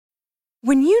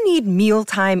When you need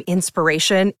mealtime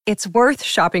inspiration, it's worth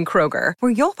shopping Kroger,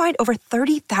 where you'll find over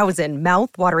 30,000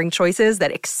 mouth-watering choices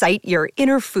that excite your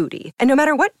inner foodie. And no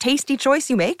matter what tasty choice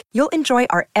you make, you'll enjoy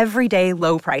our everyday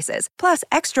low prices, plus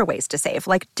extra ways to save,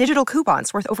 like digital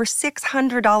coupons worth over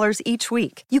 $600 each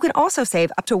week. You can also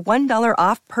save up to $1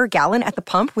 off per gallon at the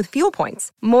pump with fuel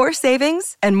points. More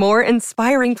savings and more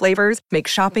inspiring flavors make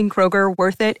shopping Kroger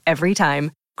worth it every time.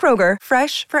 Kroger,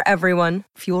 fresh for everyone.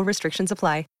 Fuel restrictions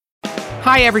apply.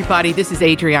 Hi, everybody. This is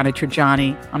Adriana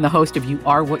Trajani. I'm the host of You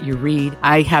Are What You Read.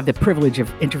 I have the privilege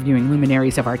of interviewing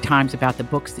luminaries of our times about the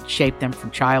books that shaped them from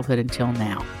childhood until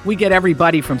now. We get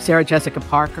everybody from Sarah Jessica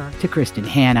Parker to Kristen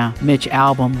Hanna, Mitch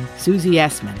Albom, Susie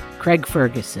Essman, Craig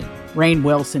Ferguson, Rainn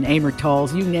Wilson, Amor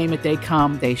Tolls, you name it, they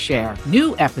come, they share.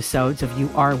 New episodes of You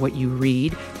Are What You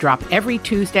Read drop every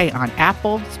Tuesday on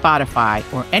Apple, Spotify,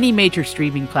 or any major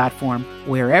streaming platform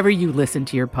wherever you listen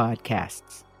to your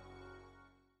podcasts.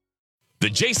 The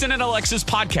Jason and Alexis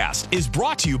podcast is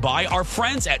brought to you by our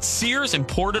friends at Sears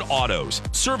Imported Autos,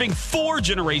 serving 4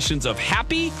 generations of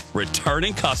happy,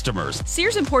 returning customers.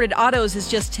 Sears Imported Autos is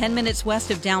just 10 minutes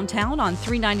west of downtown on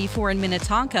 394 in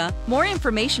Minnetonka. More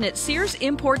information at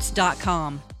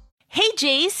SearsImports.com. Hey,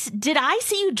 Jace, did I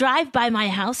see you drive by my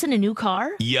house in a new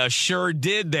car? You sure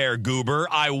did there, Goober.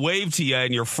 I waved to you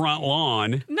in your front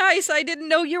lawn. Nice. I didn't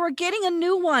know you were getting a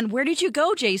new one. Where did you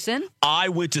go, Jason? I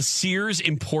went to Sears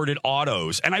Imported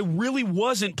Autos, and I really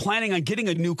wasn't planning on getting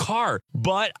a new car.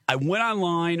 But I went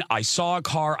online, I saw a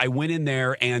car, I went in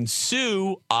there, and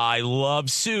Sue, I love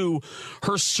Sue,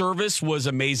 her service was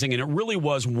amazing, and it really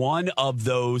was one of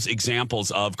those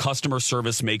examples of customer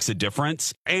service makes a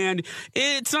difference. And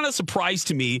it's not a surprise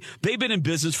to me. They've been in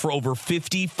business for over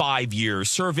 55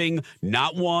 years, serving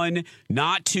not 1,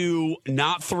 not 2,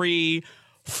 not 3,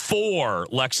 4,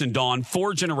 Lex and Dawn,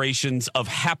 4 generations of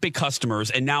happy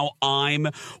customers, and now I'm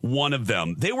one of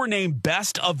them. They were named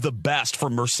Best of the Best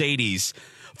for Mercedes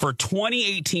for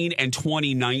 2018 and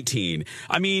 2019.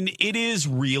 I mean, it is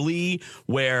really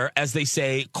where, as they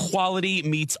say, quality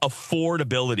meets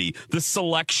affordability. The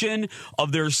selection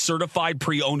of their certified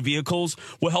pre-owned vehicles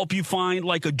will help you find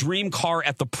like a dream car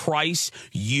at the price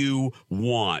you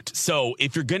want. So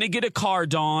if you're going to get a car,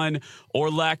 Dawn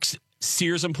or Lex,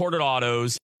 Sears Imported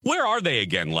Autos. Where are they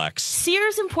again, Lex?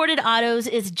 Sears Imported Autos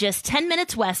is just 10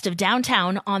 minutes west of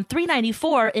downtown on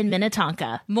 394 in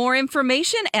Minnetonka. More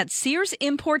information at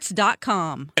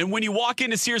SearsImports.com. And when you walk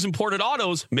into Sears Imported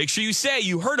Autos, make sure you say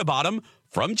you heard about them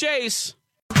from Jace.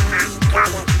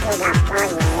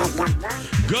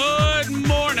 Good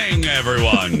morning,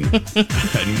 everyone,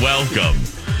 and welcome.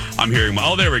 I'm hearing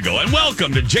there we go. And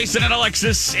welcome to Jason and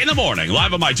Alexis in the morning,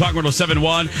 live on My Talk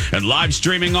 1071 and live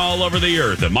streaming all over the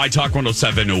earth at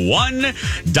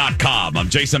MyTalk1071.com. I'm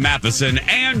Jason Matheson,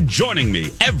 and joining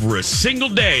me every single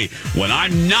day when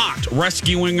I'm not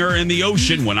rescuing her in the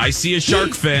ocean when I see a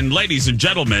shark fin, ladies and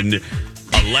gentlemen,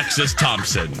 Alexis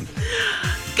Thompson.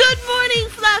 Good morning,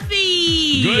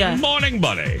 Fluffy. Good morning,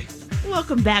 buddy.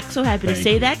 Welcome back. So happy to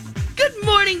say that. Good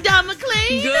morning, Don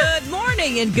McClain. Good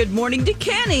morning, and good morning to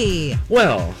Kenny.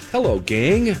 Well, hello,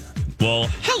 gang. Well,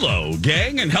 hello,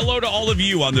 gang, and hello to all of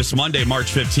you on this Monday,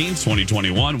 March 15th,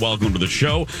 2021. Welcome to the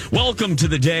show. Welcome to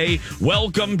the day.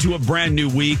 Welcome to a brand new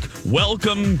week.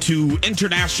 Welcome to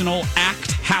International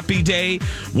Act Happy Day.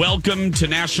 Welcome to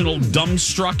National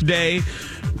Dumbstruck Day.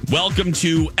 Welcome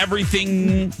to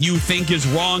Everything You Think Is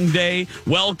Wrong Day.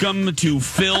 Welcome to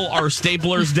Phil Our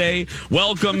Staplers Day.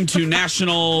 Welcome to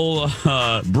National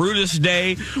Brutus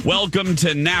Day. Welcome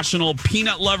to National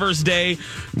Peanut Lovers Day.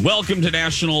 Welcome to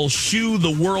National Shoe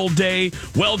the World Day.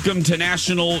 Welcome to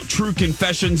National True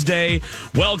Confessions Day.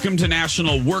 Welcome to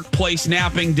National Workplace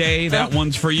Napping Day. That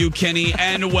one's for you, Kenny.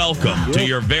 And welcome to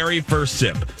your very first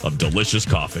sip of delicious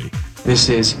coffee. This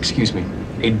is, excuse me,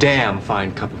 a damn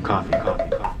fine cup of coffee.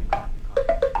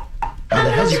 How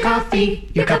the hell's your coffee?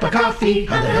 Your cup of coffee?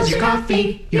 How the hell's your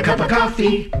coffee? Your cup of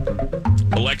coffee?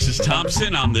 Alexis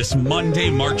Thompson, on this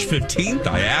Monday, March 15th,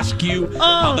 I ask you,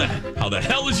 how the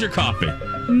hell is your coffee?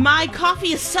 My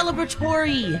coffee is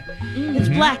celebratory. It's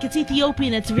black, it's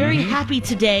Ethiopian, it's very happy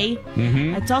today.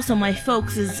 It's also my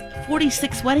folks'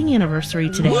 46th wedding anniversary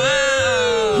today.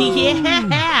 Wow!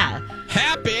 Yeah!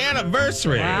 Happy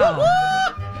anniversary! Wow.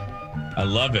 I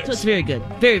love it. So it's very good.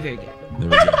 Very, very good. There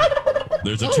we go.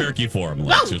 There's a turkey for him,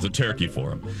 Lex. There's a turkey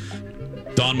for him.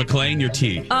 Don McClain, your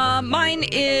tea. Mine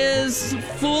is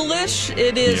foolish.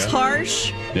 It is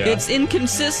harsh. Yeah. It's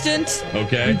inconsistent.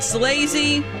 Okay. It's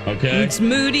lazy. Okay. It's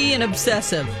moody and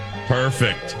obsessive.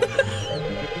 Perfect.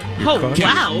 Oh,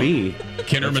 wow. Me.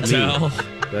 Kinder Mattel.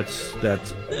 That's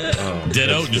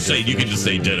Ditto. Just say you can just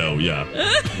say ditto. Yeah.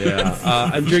 Yeah.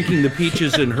 I'm drinking the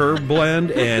peaches and herb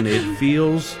blend, and it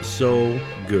feels so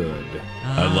good.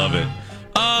 I love it.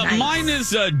 Nice. Mine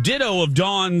is ditto of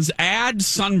Dawn's add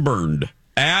sunburned.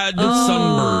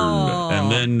 Sunburned.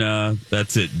 And then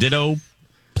that's it. Ditto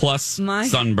plus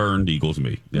sunburned equals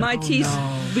me. Yeah. My teeth,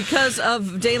 because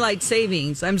of daylight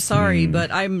savings. I'm sorry,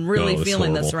 but I'm really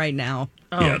feeling this right now.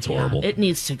 Yeah, it's horrible. It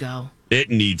needs to go. It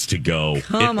needs to go.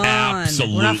 Come on.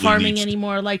 Absolutely. We're not farming needs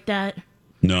anymore like that.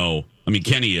 No. I mean,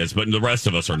 Kenny is, but the rest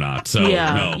of us are not. So,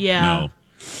 Yeah, no.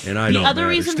 And I don't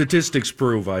matter. Statistics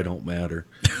prove I don't matter.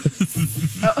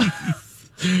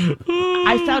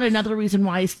 I found another reason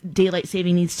why daylight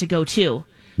saving needs to go too.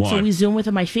 Why? So we Zoom with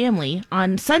my family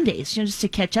on Sundays, just to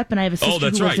catch up. And I have a sister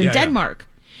who lives in Denmark.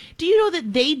 Do you know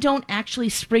that they don't actually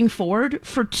spring forward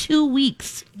for 2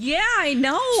 weeks? Yeah, I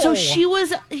know. So she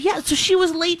was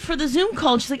late for the Zoom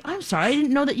call. And she's like, "I'm sorry, I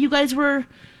didn't know that you guys were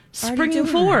springing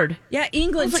forward." Yeah,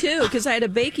 England too, because I had a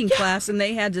baking class and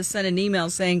they had to send an email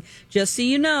saying, "Just so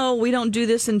you know, we don't do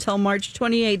this until March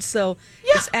 28th, so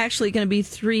it's actually going to be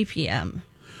 3 p.m."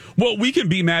 Well, we can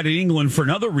be mad at England for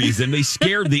another reason. They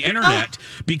scared the internet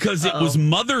because it was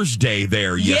Mother's Day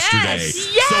there yesterday.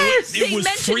 Yes! So it was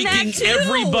freaking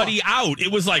everybody out.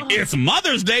 It was like, it's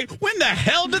Mother's Day? When the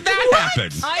hell did that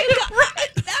happen?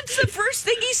 That's the first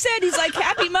thing he said. He's like,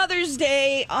 "Happy Mother's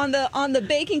Day" on the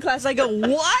baking class. I go,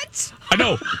 "What?" I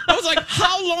know. I was like,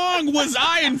 how long was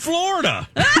I in Florida?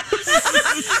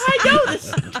 I know.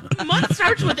 This month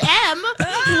starts with M.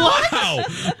 What? Wow.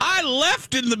 I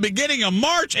left in the beginning of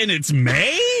March and it's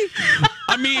May?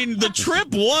 I mean, the trip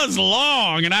was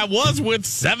long and I was with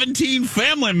 17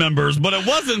 family members, but it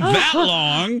wasn't that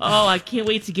long. Oh, I can't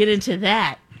wait to get into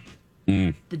that.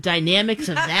 The dynamics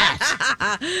of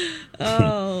that.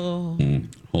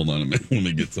 Hold on a minute. Let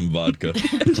me get some vodka.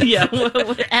 Yeah,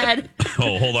 add.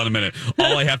 Oh, hold on a minute.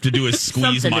 All I have to do is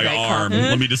squeeze Something my to that arm. call.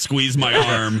 Let me just squeeze my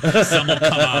arm. Some will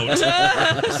come out.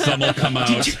 Some will come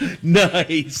out.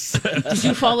 Nice. Did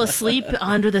you fall asleep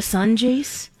under the sun,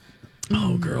 Jace?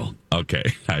 Oh, girl. Okay.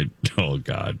 Oh,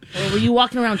 God. Or were you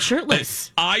walking around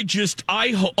shirtless?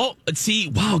 See,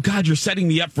 wow, God, you're setting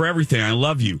me up for everything. I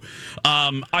love you.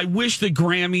 I wish the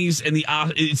Grammys and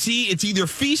it's either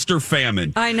feast or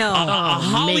famine. I know.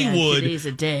 Hollywood. Man, today's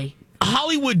a day.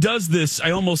 Hollywood does this. I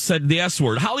almost said the S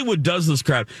word. Hollywood does this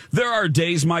crap. There are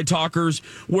days, my talkers,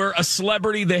 where a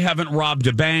celebrity, they haven't robbed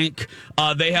a bank,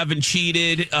 they haven't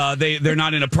cheated, they're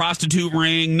not in a prostitute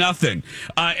ring, nothing.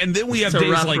 And then we have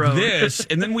days like this,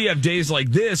 and then we have days like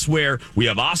this where we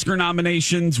have Oscar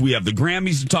nominations, we have the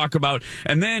Grammys to talk about,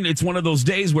 and then it's one of those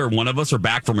days where one of us are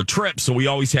back from a trip, so we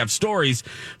always have stories.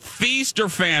 Feast or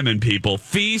famine, people.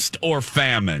 Feast or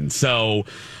famine. So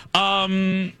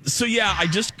yeah, I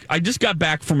just got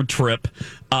back from a trip,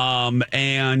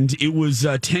 and it was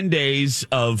 10 days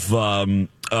of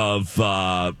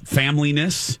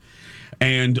familyness.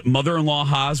 And mother-in-law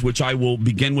Haas, which I will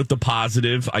begin with the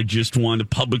positive. I just want to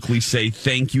publicly say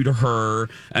thank you to her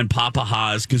and Papa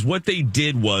Haas, because what they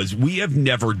did was, we have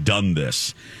never done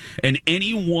this. And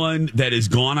anyone that has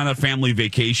gone on a family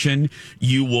vacation,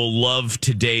 you will love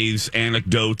today's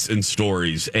anecdotes and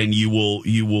stories, and you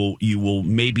will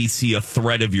maybe see a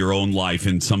thread of your own life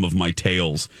in some of my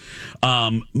tales.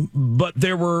 But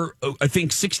there were, I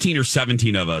think, 16 or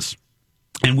 17 of us.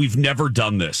 And we've never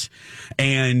done this.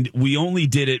 And we only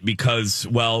did it because,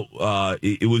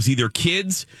 it was either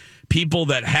kids, people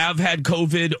that have had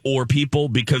COVID, or people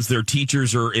because their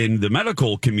teachers are in the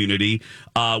medical community.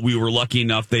 We were lucky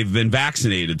enough they've been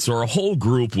vaccinated. So our whole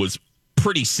group was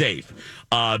pretty safe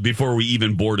before we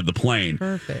even boarded the plane.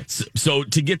 Perfect. So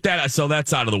to get that, so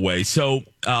that's out of the way. So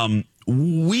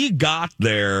we got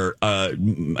there,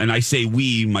 and I say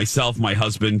we, myself, my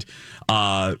husband,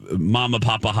 Mama,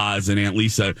 Papa Haas, and Aunt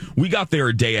Lisa, we got there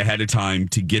a day ahead of time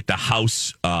to get the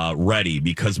house ready,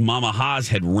 because Mama Haas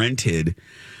had rented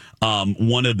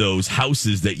one of those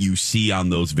houses that you see on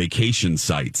those vacation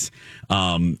sites.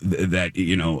 This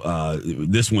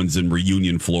one's in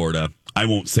Reunion, Florida. I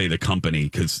won't say the company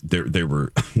because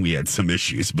we had some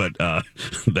issues, but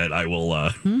that I will.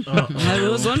 I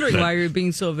was wondering why you were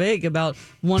being so vague about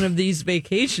one of these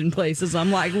vacation places.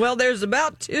 I'm like, well, there's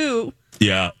about two.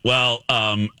 Yeah, well,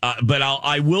 but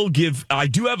I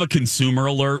do have a consumer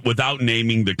alert without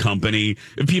naming the company.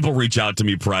 If people reach out to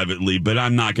me privately, but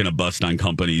I'm not going to bust on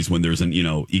companies when there's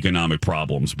economic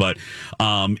problems. But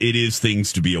it is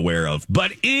things to be aware of.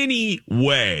 But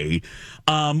anyway,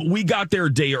 we got there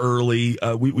a day early.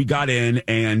 We got in,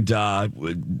 and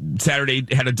Saturday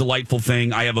had a delightful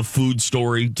thing. I have a food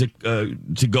story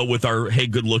to go with our Hey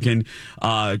Good Looking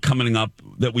coming up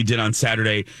that we did on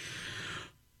Saturday.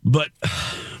 But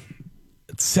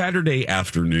Saturday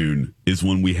afternoon is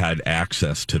when we had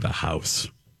access to the house.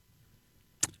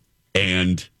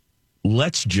 And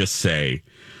let's just say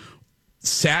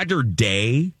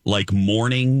Saturday, like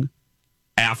morning,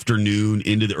 afternoon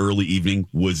into the early evening,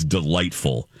 was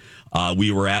delightful.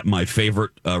 We were at my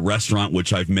favorite restaurant,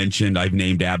 which I've mentioned. I've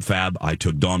named AbFab. I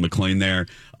took Dawn McClain there.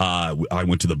 I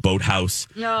went to the Boathouse,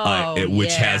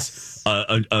 which has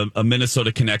a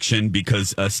Minnesota connection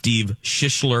because Steve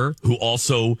Schischler, who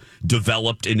also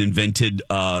developed and invented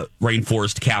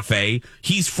Rainforest Cafe,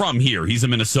 he's from here. He's a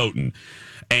Minnesotan.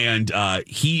 And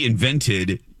he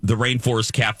invented the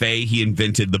Rainforest Cafe. He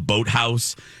invented the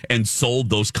Boathouse and sold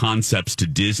those concepts to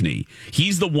Disney.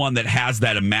 He's the one that has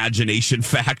that imagination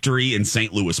factory in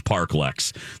St. Louis Park,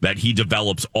 Lex, that he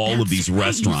develops all of these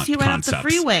restaurant you see right concepts. off the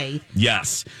freeway.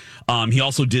 Yes. He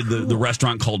also did the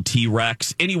restaurant called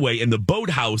T-Rex. Anyway, and the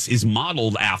Boathouse is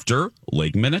modeled after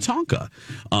Lake Minnetonka.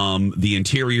 The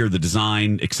interior, the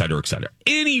design, et cetera, et cetera.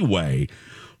 Anyway,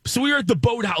 so we were at the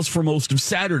Boathouse for most of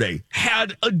Saturday.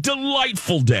 Had a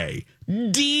delightful day.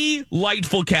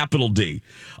 Delightful, capital D.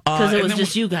 Because it was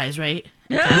just you guys, right?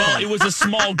 Well, it was a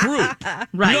small group.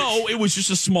 Right. No, it was just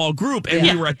a small group, and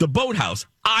we were at the Boathouse.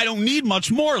 I don't need much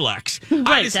more, Lex.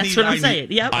 Right, that's what I'm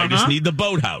saying. Yep, I just need the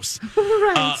Boathouse.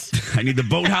 Right. I need the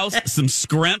Boathouse, some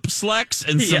scrimps, Lex,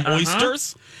 and some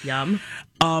oysters. Yum.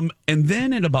 And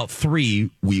then at about 3,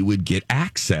 we would get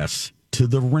access to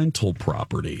the rental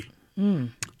property.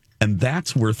 And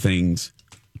that's where things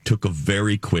took a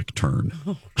very quick turn.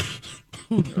 Oh,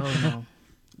 no.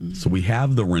 So we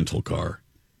have the rental car,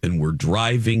 and we're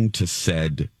driving to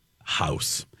said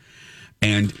house.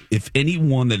 And if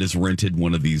anyone that has rented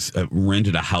one of these,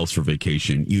 rented a house for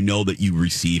vacation, you know that you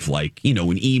receive an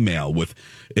email with,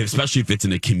 especially if it's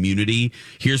in a community,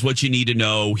 here's what you need to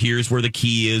know, here's where the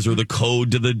key is or the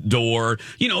code to the door.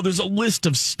 There's a list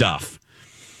of stuff.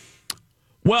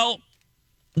 Well,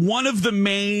 one of the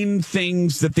main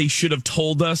things that they should have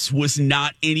told us was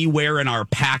not anywhere in our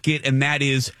packet, and that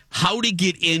is how to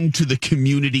get into the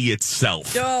community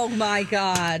itself. Oh, my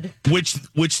God.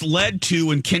 Which led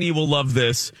to, and Kenny will love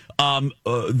this,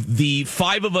 the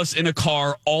 5 of us in a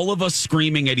car, all of us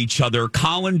screaming at each other,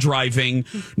 Colin driving,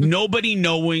 nobody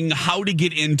knowing how to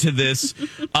get into this,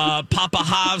 Papa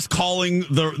Haas calling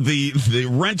the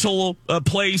rental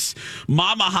place,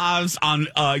 Mama Haas on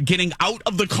getting out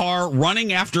of the car,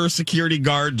 running after a security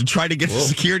guard to try to get the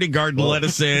security guard to let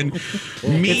us in.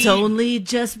 It's only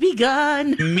just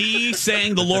begun. Me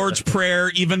saying the Lord's Prayer,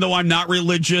 even though I'm not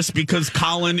religious, because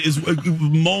Colin is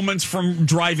moments from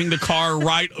driving the car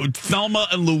right, Thelma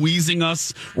and Louising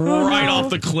us right off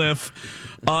the cliff.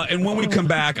 And when we come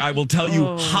back, I will tell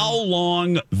you how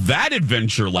long that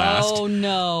adventure lasted. Oh,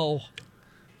 no.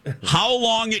 How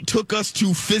long it took us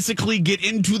to physically get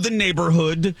into the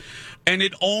neighborhood, and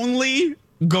it only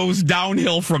goes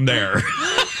downhill from there.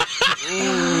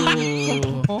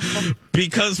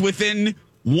 Because within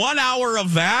 1 hour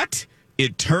of that,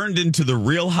 it turned into the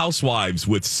Real Housewives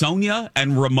with Sonia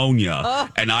and Ramonia.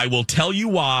 And I will tell you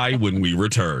why when we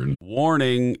return.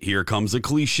 Warning, here comes a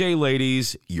cliche,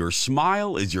 ladies. Your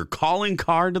smile is your calling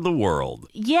card to the world.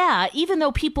 Yeah, even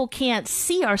though people can't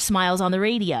see our smiles on the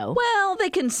radio. Well, they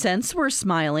can sense we're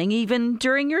smiling even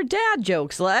during your dad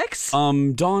jokes, Lex.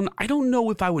 Dawn, I don't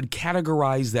know if I would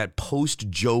categorize that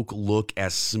post-joke look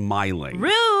as smiling.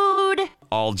 Rude!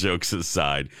 All jokes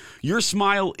aside, your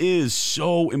smile is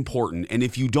so important, and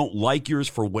if you don't like yours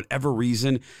for whatever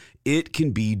reason, it can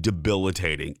be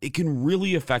debilitating. It can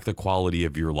really affect the quality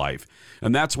of your life.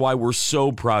 And that's why we're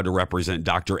so proud to represent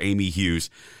Dr. Amy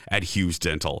Hughes at Hughes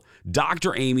Dental.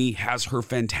 Dr. Amy has her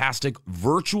fantastic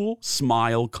virtual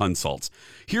smile consults.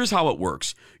 Here's how it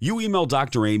works. You email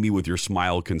Dr. Amy with your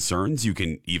smile concerns. You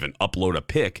can even upload a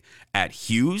pic at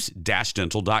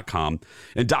hughes-dental.com,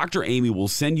 and Dr. Amy will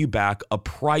send you back a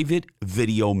private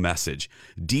video message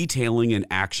detailing an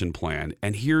action plan.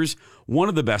 And here's one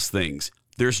of the best things.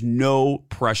 There's no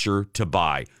pressure to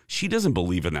buy. She doesn't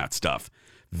believe in that stuff.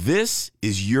 This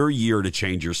is your year to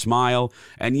change your smile.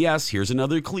 And yes, here's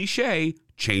another cliche,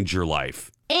 change your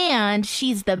life. And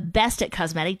she's the best at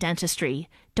cosmetic dentistry.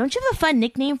 Don't you have a fun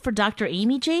nickname for Dr.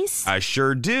 Amy, Jace? I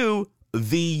sure do.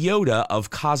 The Yoda of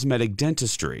cosmetic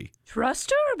dentistry.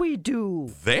 Trust her, we do.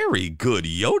 Very good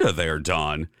Yoda there,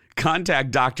 Dawn.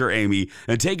 Contact Dr. Amy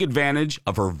and take advantage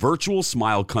of her virtual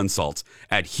smile consults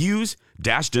at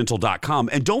hughes-dental.com.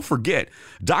 And don't forget,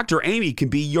 Dr. Amy can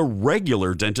be your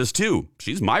regular dentist too.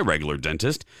 She's my regular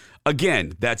dentist.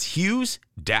 Again, that's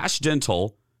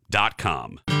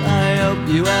hughes-dental.com. I hope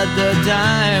you had the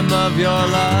time of your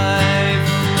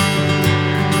life.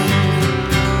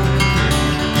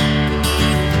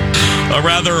 A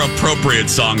rather appropriate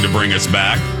song to bring us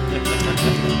back.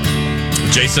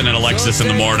 Jason and Alexis in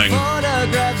the morning.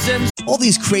 All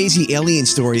these crazy alien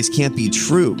stories can't be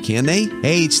true, can they?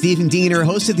 Hey, it's Stephen Diener,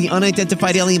 host of the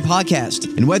Unidentified Alien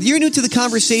Podcast. And whether you're new to the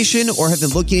conversation or have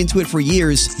been looking into it for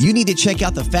years, you need to check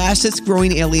out the fastest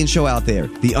growing alien show out there,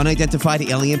 the Unidentified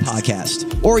Alien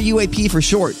Podcast, or UAP for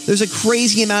short. There's a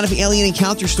crazy amount of alien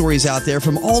encounter stories out there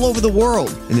from all over the world.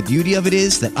 And the beauty of it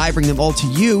is that I bring them all to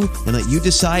you and let you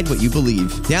decide what you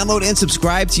believe. Download and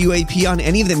subscribe to UAP on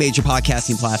any of the major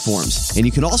podcasting platforms. And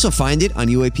you can also find it on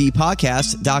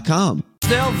UAPpodcast.com.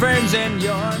 Still frames in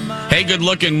your mind. Hey, good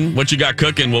looking. What you got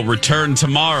cooking will return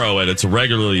tomorrow at its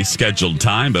regularly scheduled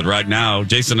time. But right now,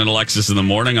 Jason and Alexis in the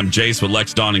morning. I'm Jace with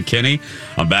Lex, Dawn, and Kenny.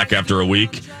 I'm back after a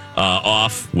week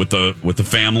off with the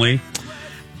family.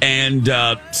 And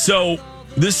so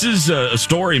this is a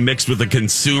story mixed with a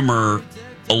consumer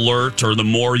alert, or the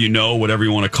more you know, whatever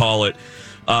you want to call it.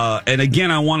 And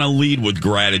again, I want to lead with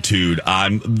gratitude.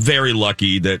 I'm very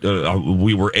lucky that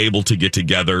we were able to get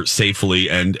together safely,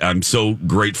 and I'm so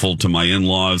grateful to my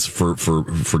in-laws for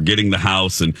getting the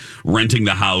house and renting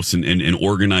the house and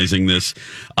organizing this.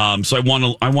 So I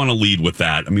want to lead with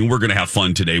that. I mean, we're going to have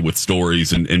fun today with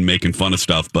stories and making fun of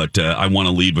stuff, but I want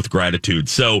to lead with gratitude.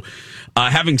 So,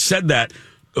 having said that,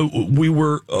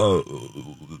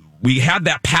 we had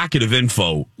that packet of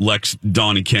info, Lex,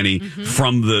 Dawn, and Kenny,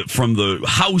 from the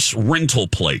house rental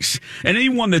place. And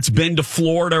anyone that's been to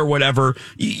Florida or whatever,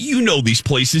 you know these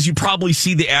places. You probably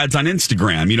see the ads on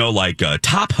Instagram, you know, like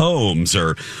Top Homes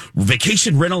or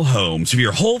Vacation Rental Homes for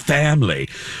your whole family.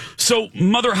 So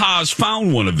Mother Haas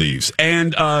found one of these.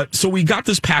 And so we got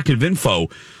this packet of info.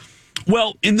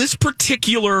 Well, in this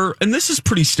particular, and this is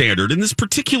pretty standard, in this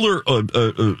particular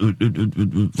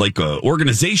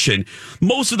organization,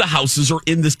 most of the houses are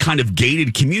in this kind of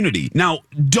gated community. Now,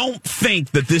 don't think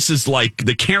that this is like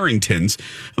the Carringtons.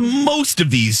 Most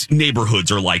of these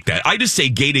neighborhoods are like that. I just say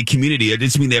gated community. It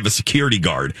doesn't mean they have a security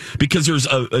guard, because there's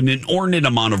an inordinate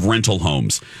amount of rental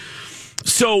homes.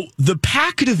 So the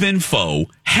packet of info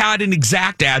had an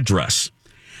exact address.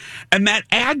 And that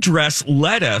address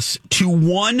led us to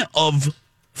one of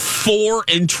 4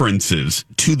 entrances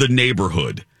to the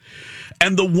neighborhood.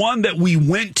 And the one that we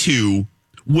went to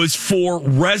was for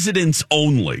residents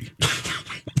only.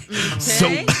 Okay. So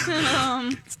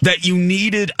that you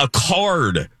needed a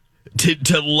card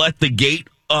to let the gate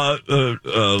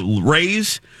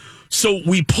raise. So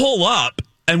we pull up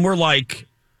and we're like,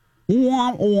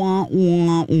 wah, wah,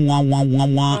 wah, wah, wah, wah,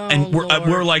 wah. And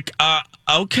we're like,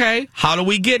 okay, how do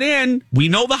we get in? We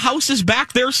know the house is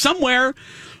back there somewhere.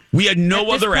 We had no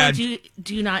other ad. Do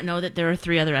you not know that there are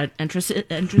 3 other entrances?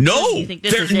 No, you think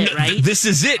this is it, right? This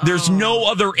is it. There's no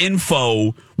other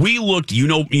info. We looked. You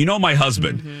know my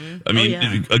husband. Mm-hmm. I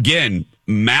mean, again,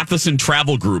 Matheson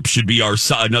Travel Group should be our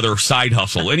another side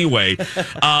hustle. Anyway,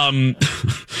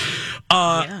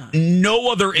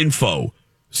 no other info.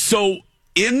 So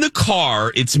in the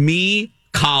car, it's me,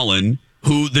 Colin,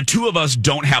 who the two of us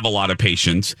don't have a lot of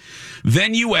patience.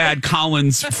 Then you add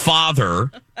Colin's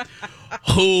father,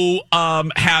 who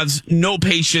has no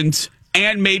patience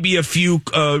and maybe a few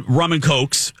rum and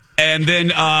cokes. And then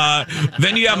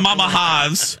you have Mama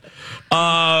Haas.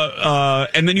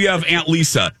 And then you have Aunt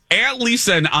Lisa. Aunt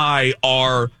Lisa and I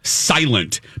are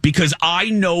silent because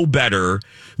I know better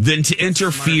than to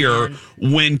interfere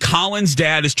when Colin's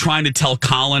dad is trying to tell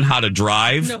Colin how to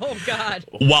drive. Oh, God.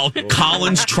 While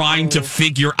Colin's trying to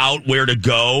figure out where to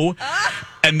go.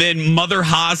 And then Mother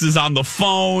Haas is on the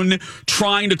phone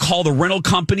trying to call the rental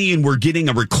company, and we're getting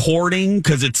a recording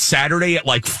because it's Saturday at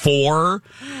like 4.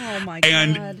 Oh, my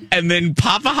God. And then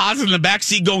Papa Haas in the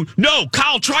backseat going, no,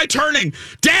 Kyle, try turning.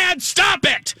 Dad, stop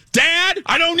it. Dad,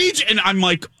 I don't need you. And I'm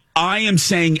like, I am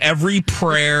saying every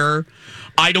prayer.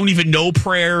 I don't even know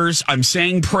prayers. I'm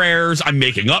saying prayers. I'm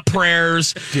making up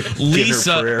prayers.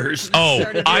 Lisa, prayers.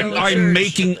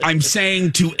 I'm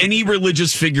saying to any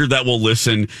religious figure that will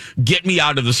listen, get me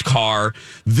out of this car.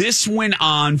 This went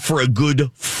on for a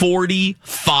good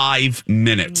 45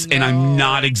 minutes. No. And I'm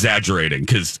not exaggerating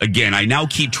because, again, I now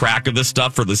keep track of this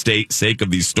stuff for the sake of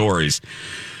these stories.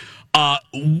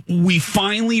 We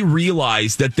finally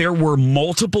realized that there were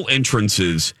multiple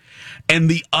entrances. And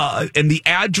the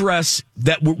address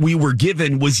that we were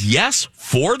given was, yes,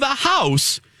 for the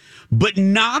house, but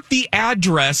not the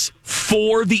address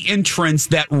for the entrance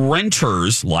that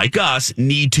renters like us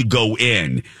need to go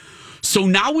in. So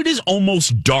now it is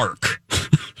almost dark.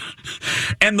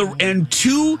 And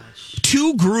two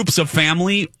 2 groups of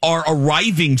family are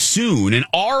arriving soon, and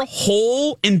our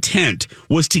whole intent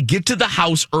was to get to the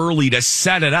house early to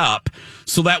set it up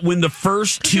so that when the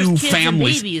first 2 kids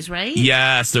families, and babies, right?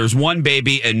 Yes, there's 1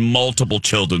 baby and multiple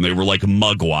children. They were like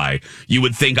mugwai. You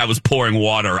would think I was pouring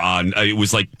water on. It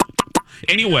was like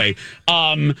anyway.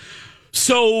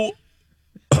 So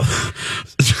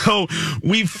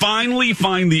we finally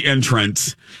find the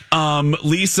entrance.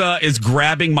 Lisa is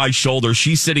grabbing my shoulder.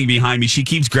 She's sitting behind me. She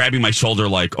keeps grabbing my shoulder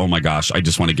like, oh my gosh,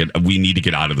 we need to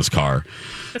get out of this car.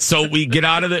 So we get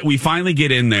out of it. We finally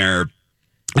get in there,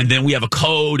 and then we have a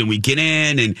code and we get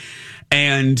in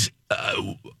and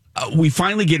we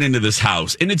finally get into this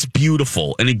house, and it's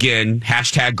beautiful. And again,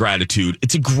 #gratitude.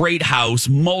 It's a great house,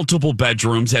 multiple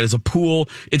bedrooms, has a pool.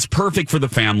 It's perfect for the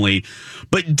family,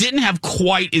 but didn't have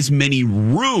quite as many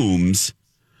rooms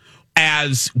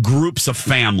as groups of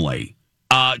family.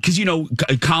 Because,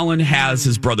 Colin has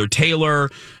his brother Taylor,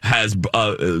 has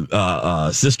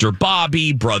sister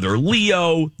Bobby, brother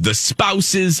Leo, the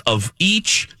spouses of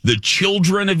each, the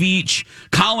children of each.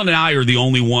 Colin and I are the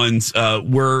only ones.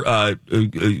 We're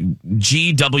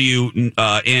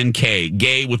GWNK,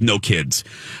 gay with no kids.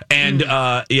 And,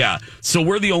 so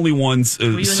we're the only ones Were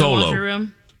you solo. in the laundry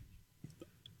room?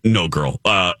 No, girl.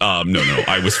 No.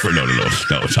 I was for no.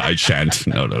 I shan't.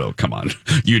 No. Come on.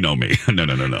 You know me. No.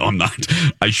 I'm not.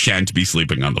 I shan't be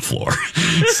sleeping on the floor.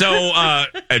 So,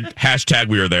 and #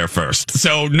 we were there first.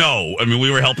 So, no. I mean,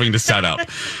 we were helping to set up.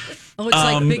 Oh, it's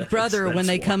like Big Brother when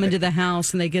they come into the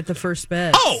house and they get the first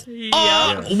bed.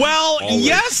 Well,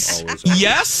 always.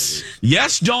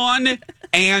 Yes, Dawn,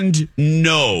 and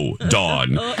no,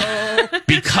 Dawn.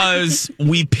 Because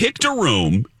we picked a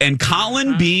room, and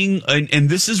Colin and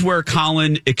this is where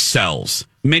Colin excels.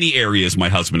 Many areas my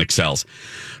husband excels.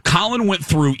 Colin went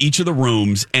through each of the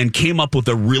rooms and came up with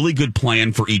a really good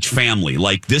plan for each family.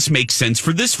 Like, this makes sense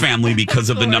for this family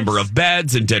because of the number of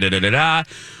beds and da-da-da-da-da.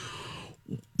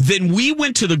 Then we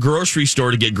went to the grocery store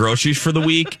to get groceries for the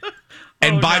week.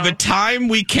 And by the time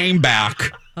we came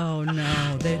back, oh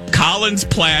no, Colin's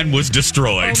plan was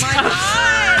destroyed. Oh my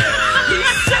God!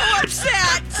 He's so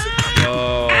upset.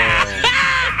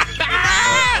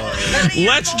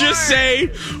 Let's just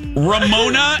say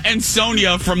Ramona and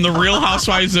Sonia from The Real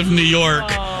Housewives of New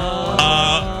York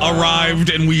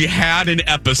arrived, and we had an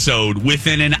episode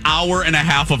within an hour and a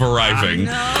half of arriving.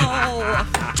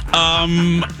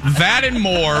 That and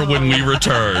more when we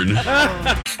return.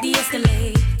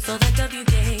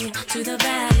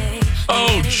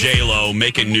 Oh, J-Lo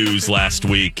making news last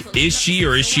week. Is she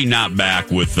or is she not back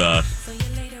with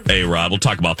A-Rod? We'll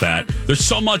talk about that. There's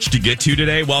so much to get to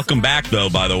today. Welcome back, though,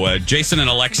 by the way. Jason and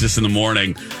Alexis in the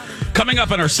morning. Coming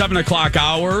up in our 7 o'clock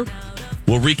hour,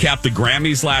 we'll recap the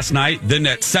Grammys last night. Then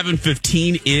at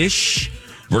 7:15-ish,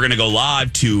 we're going to go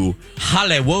live to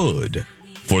Hollywood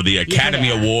for the Academy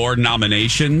Award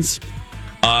nominations.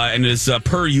 And as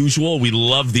per usual, we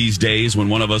love these days when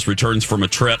one of us returns from a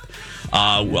trip.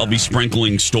 I'll be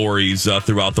sprinkling stories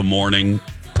throughout the morning.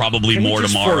 Probably Can more we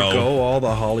just tomorrow. Forgo all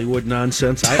the Hollywood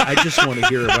nonsense. I just want to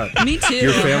hear about Me too.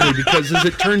 your family, because as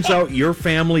it turns out, your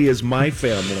family is my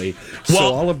family. So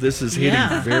Well, all of this is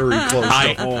hitting very close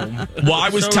to home. Well, I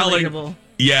was So telling. relatable.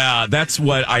 Yeah, that's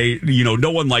what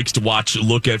no one likes to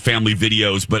look at family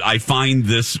videos, but I find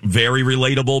this very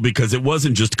relatable because it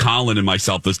wasn't just Colin and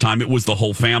myself this time. It was the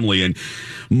whole family. And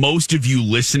most of you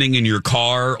listening in your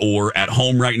car or at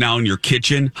home right now in your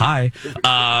kitchen, hi.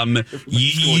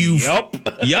 You've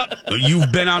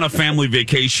been on a family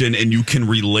vacation and you can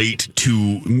relate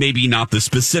to maybe not the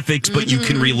specifics, but you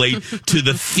can relate to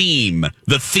the theme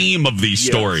of these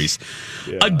stories.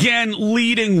 Yeah. Again,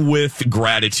 leading with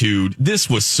gratitude.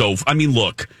 This was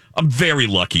look, I'm very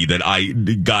lucky that I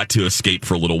got to escape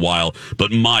for a little while, but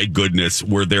my goodness,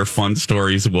 were there fun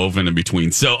stories woven in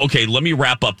between. So, okay, let me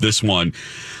wrap up this one.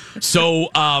 So,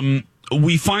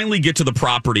 we finally get to the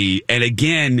property. And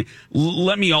again,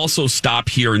 let me also stop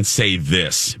here and say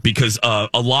this, because a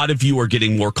lot of you are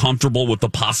getting more comfortable with the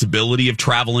possibility of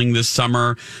traveling this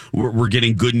summer. We're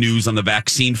getting good news on the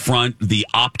vaccine front, the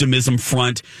optimism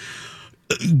front.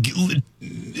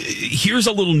 Here's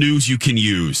a little news you can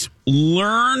use.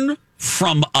 Learn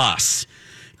from us.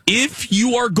 If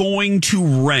you are going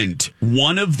to rent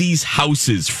one of these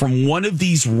houses from one of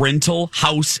these rental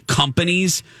house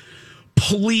companies,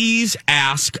 please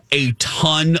ask a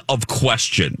ton of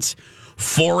questions.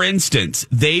 For instance,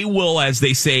 they will, as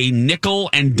they say, nickel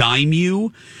and dime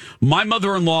you My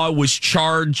mother-in-law was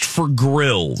charged for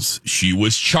grills. She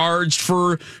was charged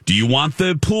for, do you want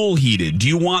the pool heated? Do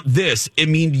you want this? I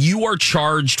mean, you are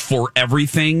charged for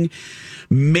everything.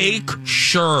 Make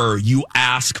sure you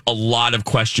ask a lot of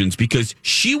questions because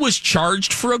she was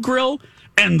charged for a grill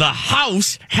and the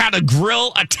house had a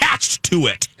grill attached to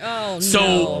it. Oh,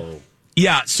 no.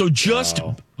 Yeah, so just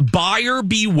buyer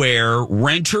beware,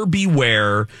 renter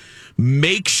beware.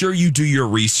 Make sure you do your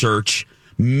research.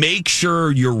 Make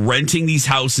sure you're renting these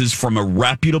houses from a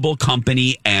reputable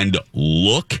company and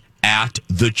look at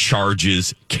the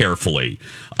charges carefully.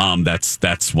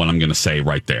 That's what I'm going to say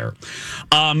right there.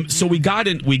 So we got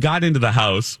into the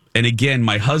house, and again,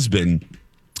 my husband,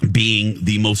 being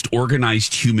the most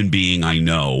organized human being I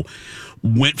know,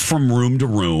 went from room to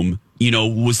room.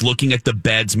 Was looking at the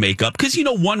beds, makeup. Because,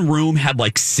 one room had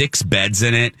like 6 beds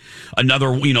in it. Another,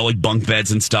 like bunk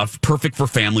beds and stuff. Perfect for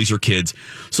families or kids.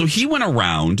 So he went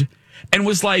around and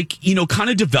was like, kind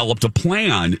of developed a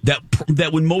plan that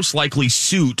would most likely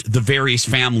suit the various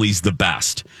families the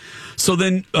best. So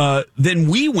then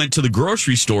we went to the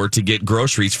grocery store to get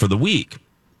groceries for the week.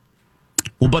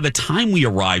 Well, by the time we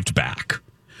arrived back,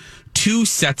 2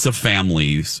 sets of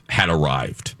families had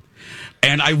arrived.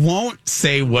 And I won't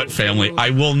say what family. I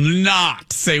will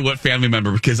not say what family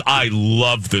member because I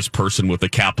love this person with a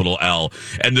capital L.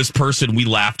 And this person, we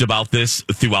laughed about this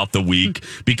throughout the week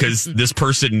because this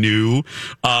person knew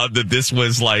that this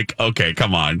was like, okay,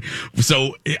 come on.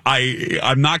 So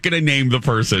I'm not going to name the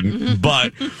person,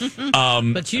 but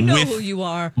but you know who you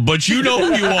are. But you know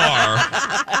who you are.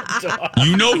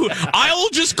 You know who. I'll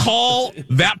just call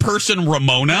that person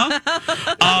Ramona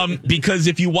because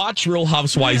if you watch Real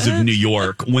Housewives of New York,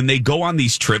 when they go on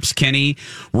these trips, Kenny,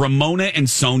 Ramona and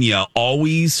Sonia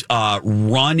always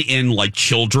run in like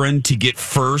children to get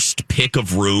first pick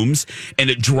of rooms, and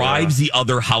it drives the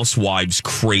other housewives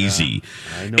crazy.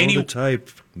 Yeah, I know the type.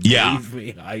 Believe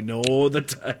me, I know the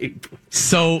type.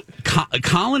 So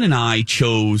Colin and I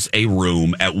chose a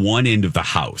room at one end of the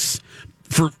house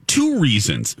for 2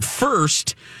 reasons.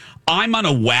 First, I'm on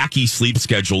a wacky sleep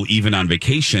schedule, even on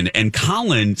vacation, and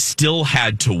Colin still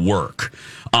had to work,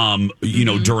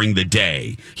 during the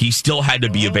day. He still had to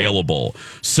be available.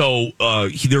 So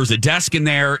there was a desk in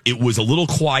there. It was a little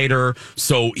quieter,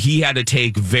 so he had to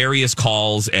take various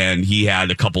calls, and he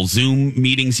had a couple Zoom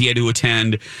meetings he had to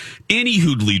attend. Any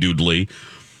hoodly doodly.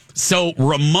 So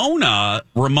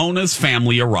Ramona's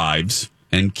family arrives.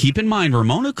 And keep in mind,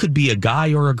 Ramona could be a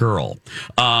guy or a girl.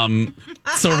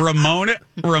 So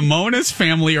Ramona's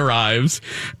family arrives,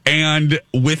 and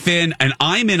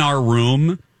I'm in our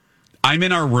room,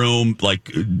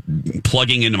 like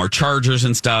plugging into our chargers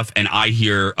and stuff, and I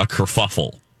hear a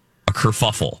kerfuffle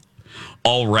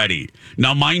already.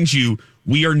 Now, mind you,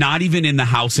 we are not even in the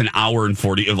house an hour and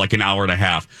a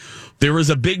half. There was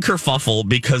a big kerfuffle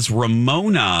because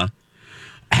Ramona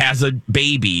has a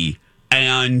baby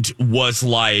and was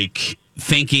like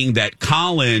thinking that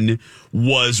Colin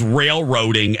was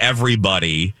railroading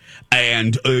everybody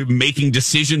and making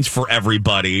decisions for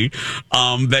everybody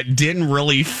that didn't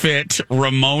really fit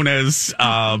Ramona's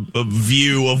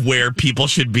view of where people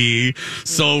should be.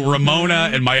 So Ramona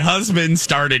and my husband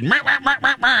started.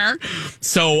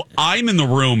 So I'm in the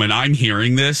room and I'm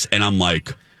hearing this and I'm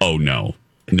like, oh no.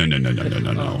 Bitch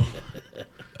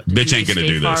ain't gonna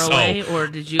do this. Or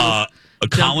did you?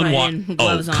 Colin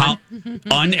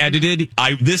unedited.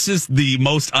 This is the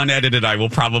most unedited I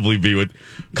will probably be with.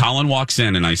 Colin walks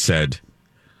in and I said,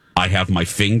 I have my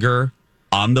finger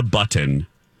on the button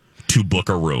to book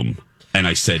a room. And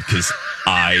I said, because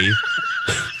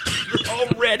You're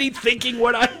already thinking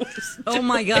what I was doing. Oh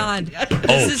my God.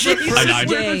 This is the first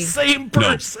day. The same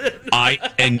person.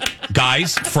 And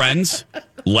guys, friends,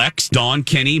 Lex, Dawn,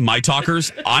 Kenny, my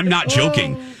talkers, I'm not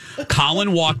joking.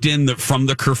 Colin walked in from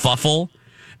the kerfuffle,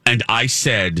 and I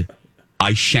said,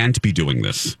 I shan't be doing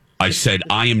this. I said,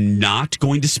 I am not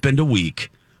going to spend a week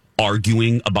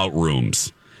arguing about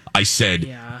rooms. I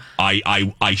said,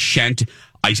 I shan't.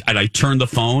 And I turned the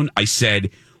phone. I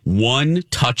said, one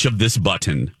touch of this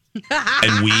button,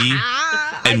 and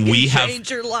we have change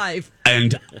your life.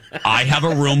 And I have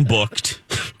a room booked.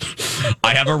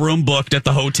 I have a room booked at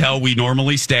the hotel we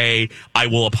normally stay. I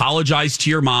will apologize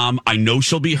to your mom. I know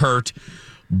she'll be hurt,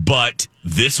 but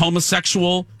this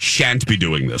homosexual shan't be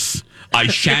doing this. I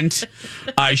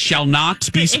shall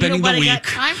not be spending the week. Got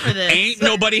time for this. Ain't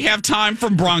nobody have time for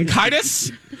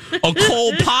bronchitis, a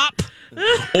cold pop,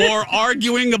 or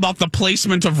arguing about the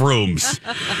placement of rooms.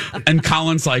 And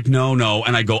Colin's like, no.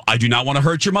 And I go, I do not want to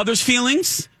hurt your mother's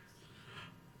feelings. ...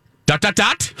 But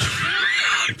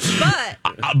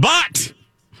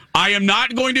I am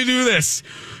not going to do this.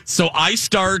 So I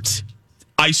start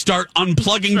I start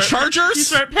unplugging chargers. You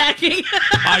start packing.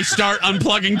 I start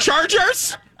unplugging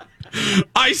chargers.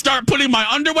 I start putting my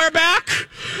underwear back.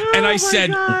 And I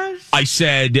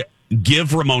said,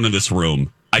 give Ramona this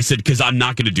room. I said, because I'm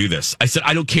not going to do this. I said,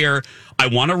 I don't care. I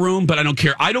want a room, but I don't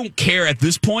care. I don't care at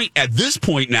this point. At this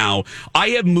point now, I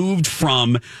have moved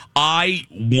from I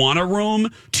want a room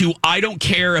to I don't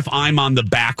care if I'm on the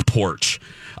back porch.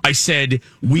 I said,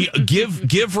 we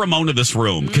give Ramona this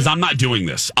room because I'm not doing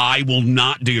this. I will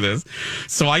not do this.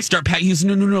 So I start packing. He says,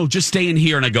 no, just stay in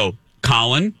here. And I go,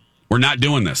 Colin, we're not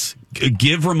doing this.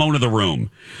 Give Ramona the room.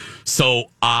 So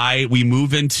we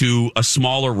move into a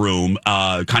smaller room,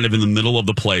 kind of in the middle of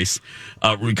the place,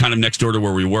 kind of next door to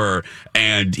where we were,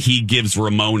 and he gives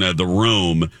Ramona the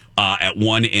room at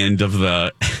one end of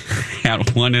the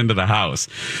house.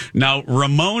 Now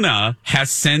Ramona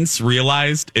has since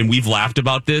realized, and we've laughed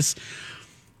about this.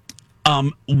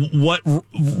 What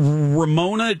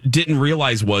Ramona didn't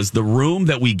realize was the room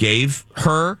that we gave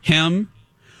him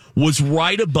was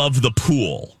right above the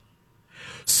pool.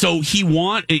 So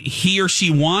he or she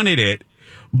wanted it,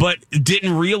 but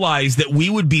didn't realize that we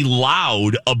would be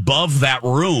loud above that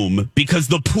room because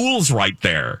the pool's right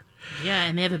there. Yeah,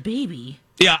 and they have a baby.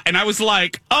 Yeah, and I was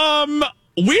like,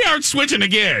 we aren't switching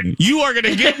again. You are going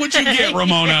to get what you get,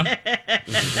 Ramona.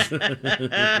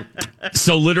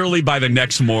 So literally by the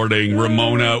next morning,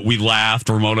 we laughed,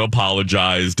 Ramona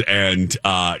apologized, and,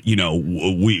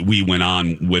 we went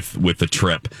on with the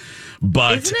trip.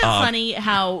 But isn't it funny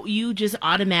how you just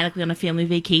automatically on a family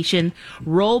vacation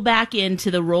roll back into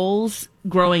the roles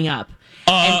growing up?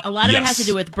 And a lot of it has to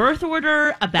do with birth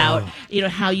order, about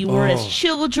how you were as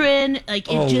children. Like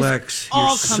it just Lex, all you're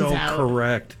comes so out.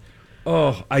 Correct.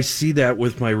 Oh, I see that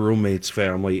with my roommate's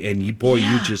family, and you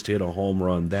just hit a home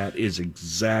run. That is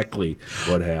exactly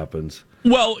what happens.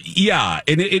 Well, yeah,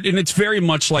 and it's very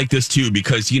much like this too,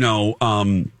 because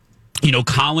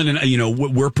Colin and,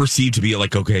 we're perceived to be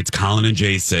like, okay, it's Colin and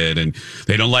Jason, and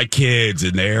they don't like kids,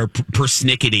 and they're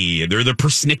persnickety, and they're the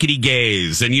persnickety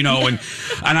gays, and, and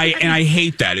I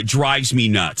hate that. It drives me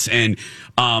nuts. And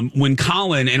when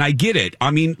Colin, and I get it,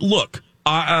 I mean, look,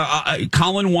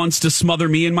 Colin wants to smother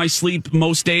me in my sleep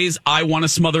most days. I want to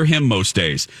smother him most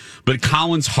days. But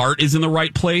Colin's heart is in the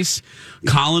right place.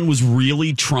 Colin was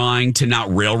really trying to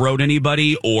not railroad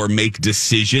anybody or make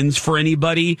decisions for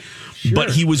anybody. Sure, but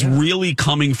he was really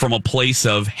coming from a place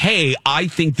of, hey, I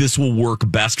think this will work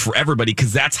best for everybody,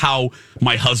 because that's how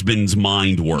my husband's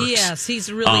mind works. Yes,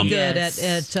 he's really good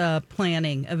at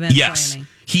planning, event planning.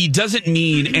 He doesn't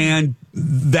mean, and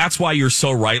that's why you're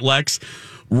so right, Lex.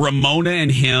 Ramona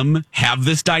and him have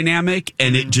this dynamic,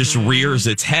 and it just rears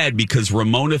its head because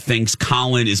Ramona thinks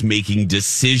Colin is making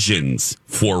decisions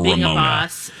for Being Ramona. A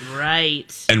boss,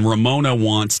 right? And Ramona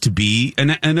wants to be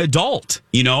an adult,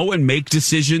 and make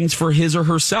decisions for his or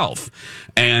herself.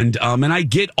 And I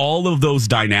get all of those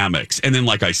dynamics. And then,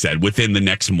 like I said, within the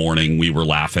next morning, we were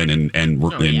laughing and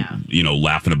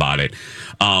laughing about it.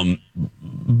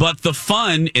 But the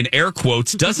fun, in air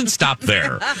quotes, doesn't stop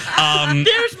there.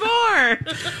 There's more.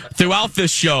 Throughout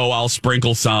this show, I'll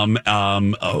sprinkle some.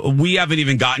 We haven't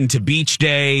even gotten to beach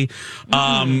day.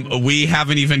 We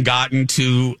haven't even gotten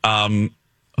to...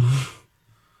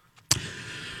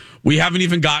 we haven't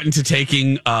even gotten to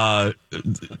taking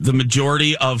the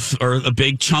majority of, or a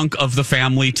big chunk of the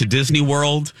family to Disney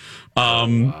World.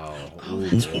 Oh,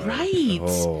 that's right.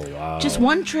 Oh, wow. Just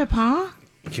one trip, huh?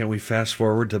 Can we fast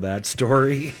forward to that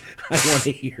story? I want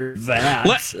to hear that.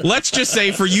 Let's just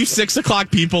say, for you 6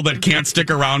 o'clock people that can't stick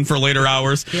around for later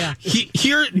hours,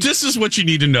 here, this is what you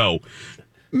need to know.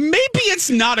 Maybe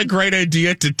it's not a great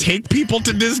idea to take people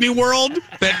to Disney World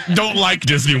that don't like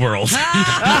Disney World.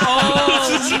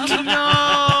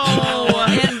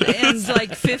 And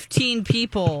like 15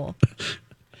 people.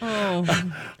 Oh,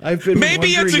 maybe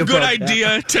it's a good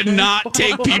idea to not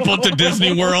take people to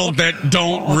Disney World that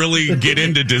don't really get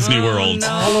into Disney World. No.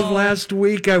 All of last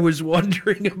week, I was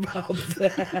wondering about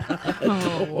that.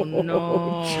 Oh,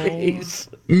 no.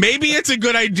 Jeez. Maybe it's a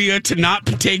good idea to not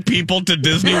take people to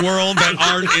Disney World that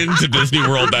aren't into Disney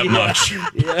World that much.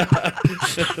 Yeah,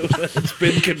 it's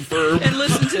been confirmed. And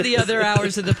listen to the other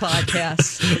hours of the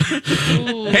podcast.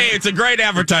 Hey, it's a great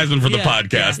advertisement for the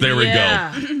podcast. There we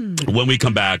go. When we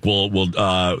come back, we'll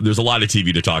there's a lot of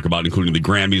TV to talk about, including the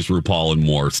Grammys, RuPaul, and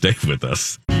more. Stay with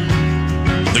us.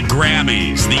 The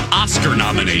Grammys, the Oscar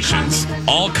nominations,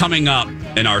 all coming up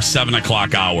in our 7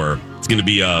 o'clock hour. It's going to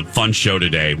be a fun show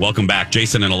today. Welcome back,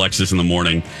 Jason and Alexis in the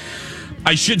morning.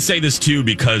 I should say this, too,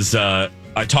 because I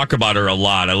talk about her a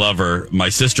lot. I love her. My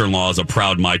sister-in-law is a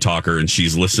proud My Talker, and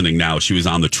she's listening now. She was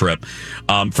on the trip.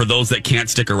 For those that can't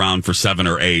stick around for 7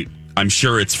 or 8, I'm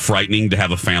sure it's frightening to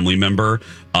have a family member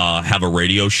have a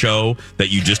radio show that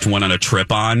you just went on a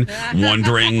trip on,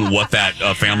 wondering what that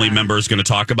family member is going to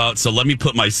talk about. So let me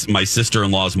put my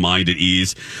sister-in-law's mind at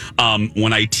ease.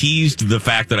 When I teased the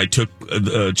fact that I took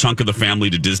a chunk of the family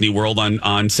to Disney World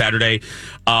on Saturday,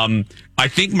 I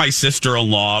think my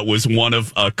sister-in-law was one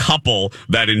of a couple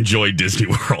that enjoyed Disney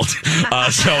World.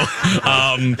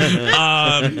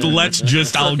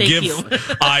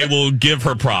 I will give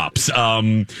her props.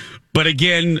 But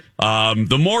again,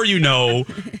 the more you know,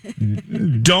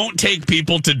 don't take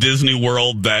people to Disney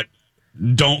World that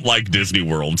don't like Disney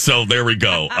World. So there we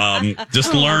go.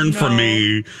 Just learn from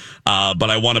me. But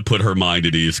I want to put her mind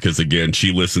at ease because, again,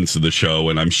 she listens to the show,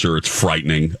 and I'm sure it's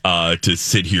frightening to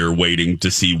sit here waiting to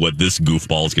see what this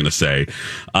goofball is going to say.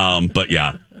 But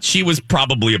yeah, she was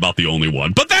probably about the only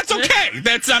one. But that's okay.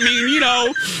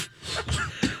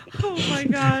 Oh my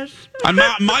gosh. I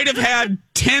might have had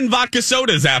 10 vodka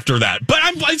sodas after that, but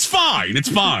it's fine. It's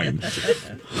fine.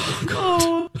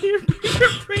 Oh, your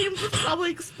brain was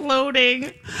probably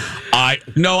exploding. I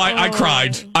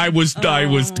cried. I was.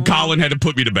 Colin had to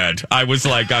put me to bed. I was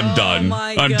like, I'm done.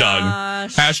 I'm done.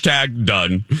 Hashtag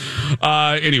done.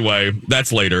 Anyway,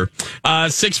 that's later.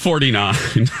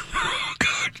 6:49. Oh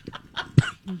God.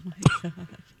 Oh my God.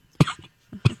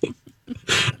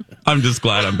 I'm just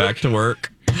glad I'm back to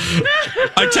work.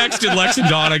 I texted Lex and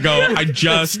Dawn. I go, I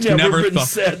just never been thought.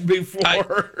 Said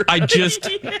before. I just,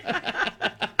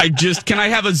 can I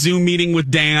have a Zoom meeting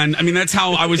with Dan? I mean, that's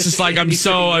how I was just like, I'm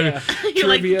so. You're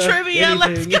trivia, like, trivia,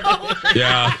 let's go.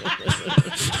 Yeah.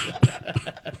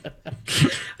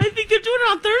 I think they're doing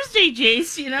it on Thursday,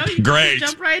 Jace. You Great.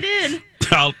 Just jump right in.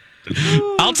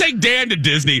 I'll take Dan to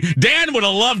Disney. Dan would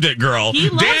have loved it, girl. He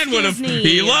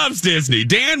loves Disney.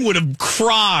 Dan would have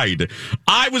cried.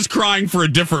 I was crying for a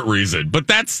different reason, but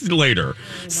that's later.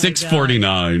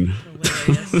 6:49.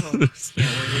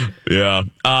 Yeah.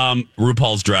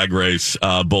 RuPaul's Drag Race,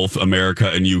 both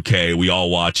America and UK. We all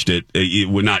watched it.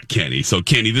 We're not Kenny. So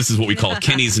Kenny, this is what we call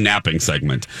Kenny's napping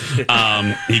segment.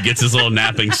 He gets his little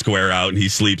napping square out and he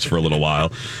sleeps for a little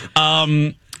while.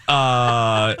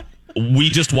 We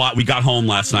got home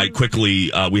last night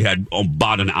quickly. We had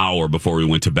about an hour before we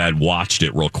went to bed, watched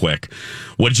it real quick.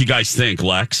 What did you guys think,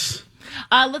 Lex?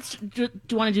 Do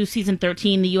you want to do season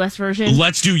 13, the U.S. version?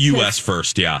 Let's do U.S.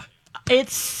 first, yeah.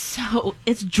 It's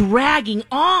dragging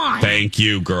on. Thank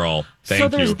you, girl. So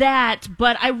there's that,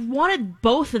 but I wanted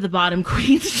both of the bottom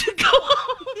queens to go home.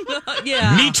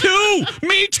 Yeah. Me too.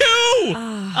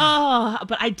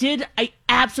 But I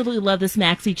absolutely love this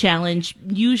Maxi Challenge.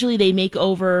 Usually they make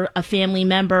over a family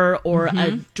member or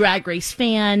a Drag Race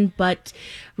fan, but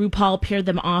RuPaul paired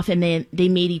them off and then they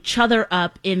made each other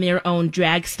up in their own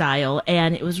drag style.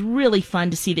 And it was really fun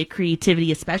to see the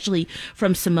creativity, especially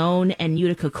from Simone and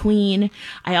Utica Queen.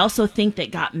 I also think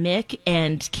that Gottmik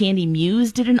and Candy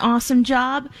Muse did an awesome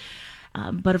job.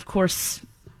 But of course,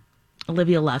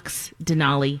 Olivia Lux,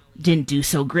 Denali didn't do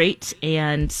so great.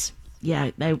 And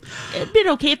yeah, it'd been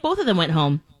okay if both of them went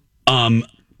home.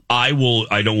 I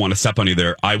don't want to step on you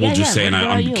there. I will say, and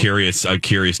I'm curious,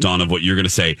 Dawn, of what you're going to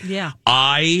say. Yeah.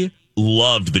 I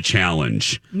loved the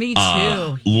challenge. Me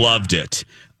too. Loved it.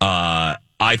 I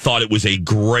thought it was a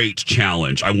great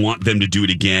challenge. I want them to do it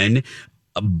again,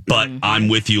 but I'm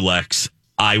with you, Lex.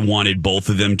 I wanted both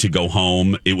of them to go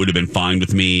home. It would have been fine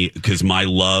with me because my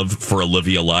love for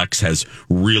Olivia Lux has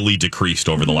really decreased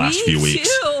over the last few weeks.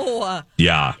 Too.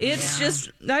 Yeah. It's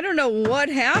just, I don't know what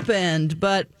happened,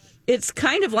 but it's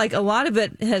kind of like a lot of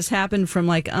it has happened from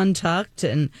like Untucked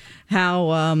and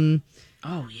how,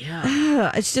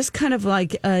 it's just kind of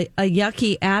like a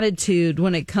yucky attitude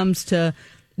when it comes to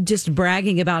just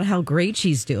bragging about how great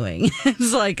she's doing.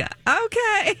 It's like,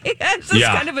 okay, it's just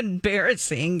kind of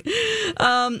embarrassing.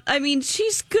 I mean,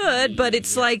 she's good, but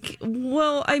it's like,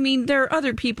 well, I mean, there are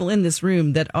other people in this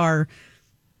room that are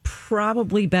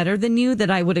probably better than you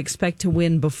that I would expect to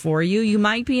win before you. You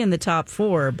might be in the top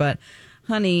 4, but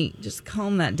honey, just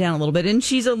calm that down a little bit. And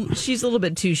she's a little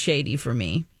bit too shady for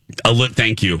me.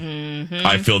 Thank you.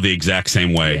 I feel the exact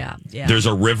same way. Yeah. There's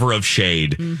a river of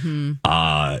shade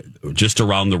just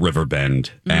around the river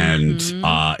bend, and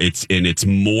it's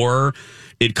more.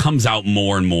 It comes out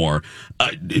more and more.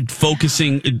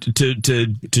 Focusing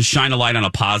to shine a light on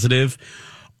a positive.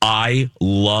 I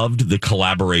loved the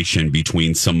collaboration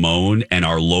between Simone and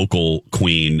our local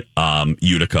queen,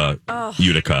 Utica.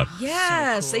 Utica.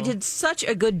 Yes, so cool. They did such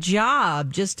a good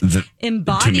job just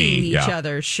embodying each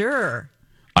other. Sure.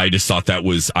 I just thought that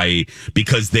was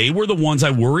because they were the ones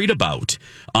I worried about.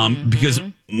 Because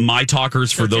my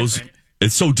talkers for those.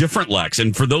 It's so different, Lex.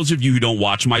 And for those of you who don't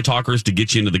watch My Talkers,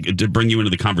 to bring you into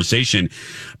the conversation,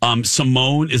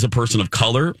 Simone is a person of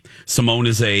color. Simone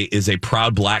is a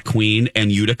proud Black queen,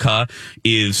 and Utica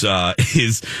is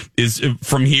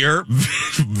from here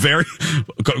very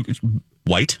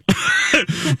white.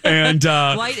 And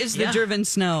white is the driven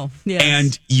snow. Yes.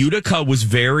 And Utica was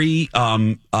very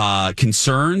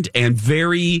concerned and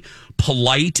very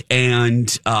polite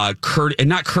and not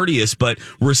courteous, but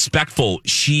respectful.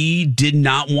 She did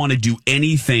not want to do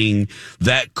anything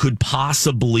that could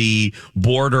possibly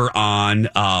border on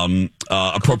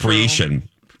appropriation.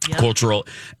 Cultural,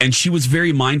 and she was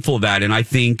very mindful of that, and I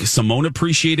think Simone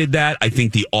appreciated that. I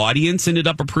think the audience ended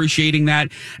up appreciating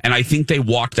that, and I think they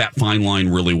walked that fine line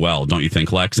really well, don't you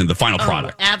think, Lex? In the final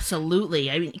product, absolutely.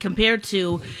 I mean, compared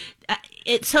to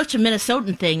it's such a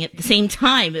Minnesotan thing. At the same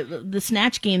time, the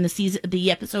Snatch Game, the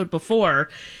episode before.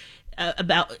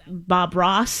 About Bob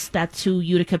Ross, that's who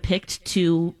Utica picked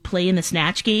to play in the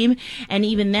Snatch Game, and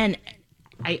even then.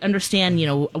 I understand,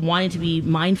 wanting to be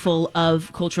mindful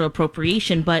of cultural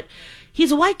appropriation, but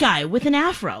he's a white guy with an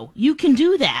afro. You can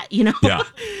do that, Yeah.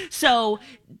 So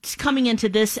coming into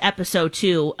this episode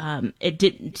too, it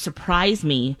didn't surprise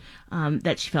me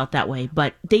that she felt that way,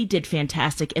 but they did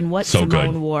fantastic. And what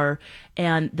Simone wore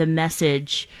and the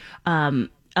message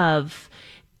of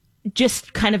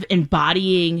just kind of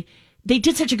embodying. They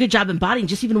did such a good job embodying,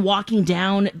 just even walking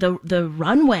down the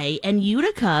runway, and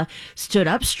Utica stood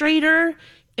up straighter.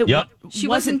 She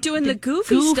wasn't doing the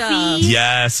goofy stuff.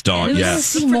 Yes, Dawn. Yes.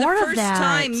 See more for the of that. First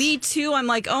time, me too. I'm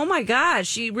like, oh my gosh,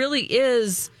 she really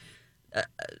is.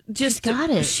 Just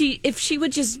got it. If she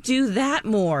would just do that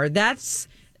more, that's.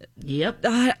 Yep.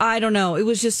 I don't know. It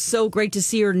was just so great to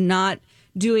see her not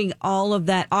doing all of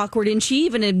that awkward. And she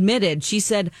even admitted, she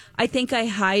said, I think I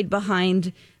hide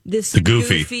behind this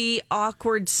goofy,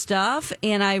 awkward stuff,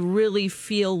 and I really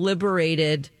feel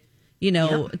liberated,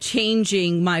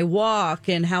 changing my walk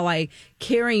and how I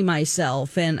carry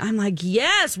myself. And I'm like,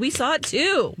 yes, we saw it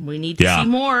too. We need to see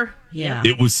more. Yeah.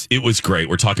 It was great.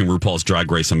 We're talking RuPaul's Drag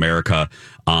Race America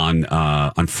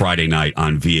on Friday night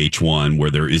on VH1, where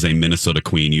there is a Minnesota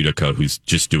queen, Utica, who's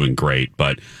just doing great.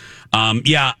 But my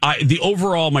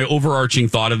overarching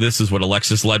thought of this is what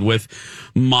Alexis led with.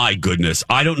 My goodness,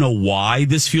 I don't know why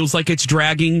this feels like it's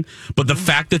dragging, but the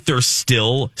fact that there's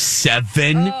still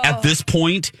 7 at this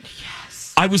point,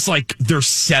 I was like, there's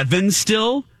 7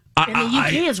 still? And the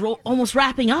UK is almost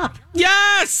wrapping up.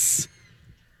 Yes!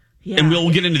 Yeah. And we'll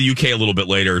get into the UK a little bit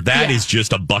later. That is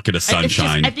just a bucket of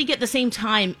sunshine. I think at the same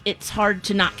time, it's hard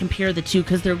to not compare the two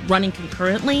because they're running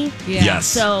concurrently. Yeah. Yes.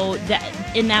 So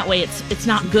that in that way, it's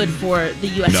not good for the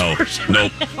U.S.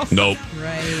 version. Nope.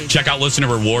 Right. Check out listener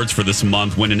rewards for this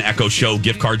month. Win an Echo Show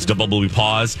gift cards to Bubble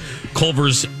Paws,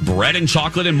 Culver's Bread and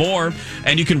Chocolate, and more.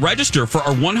 And you can register for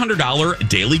our $100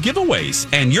 daily giveaways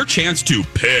and your chance to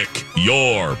pick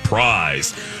your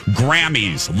prize.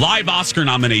 Grammys, live Oscar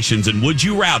nominations, and Would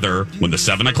You Rather when the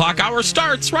 7 o'clock hour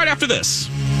starts right after this.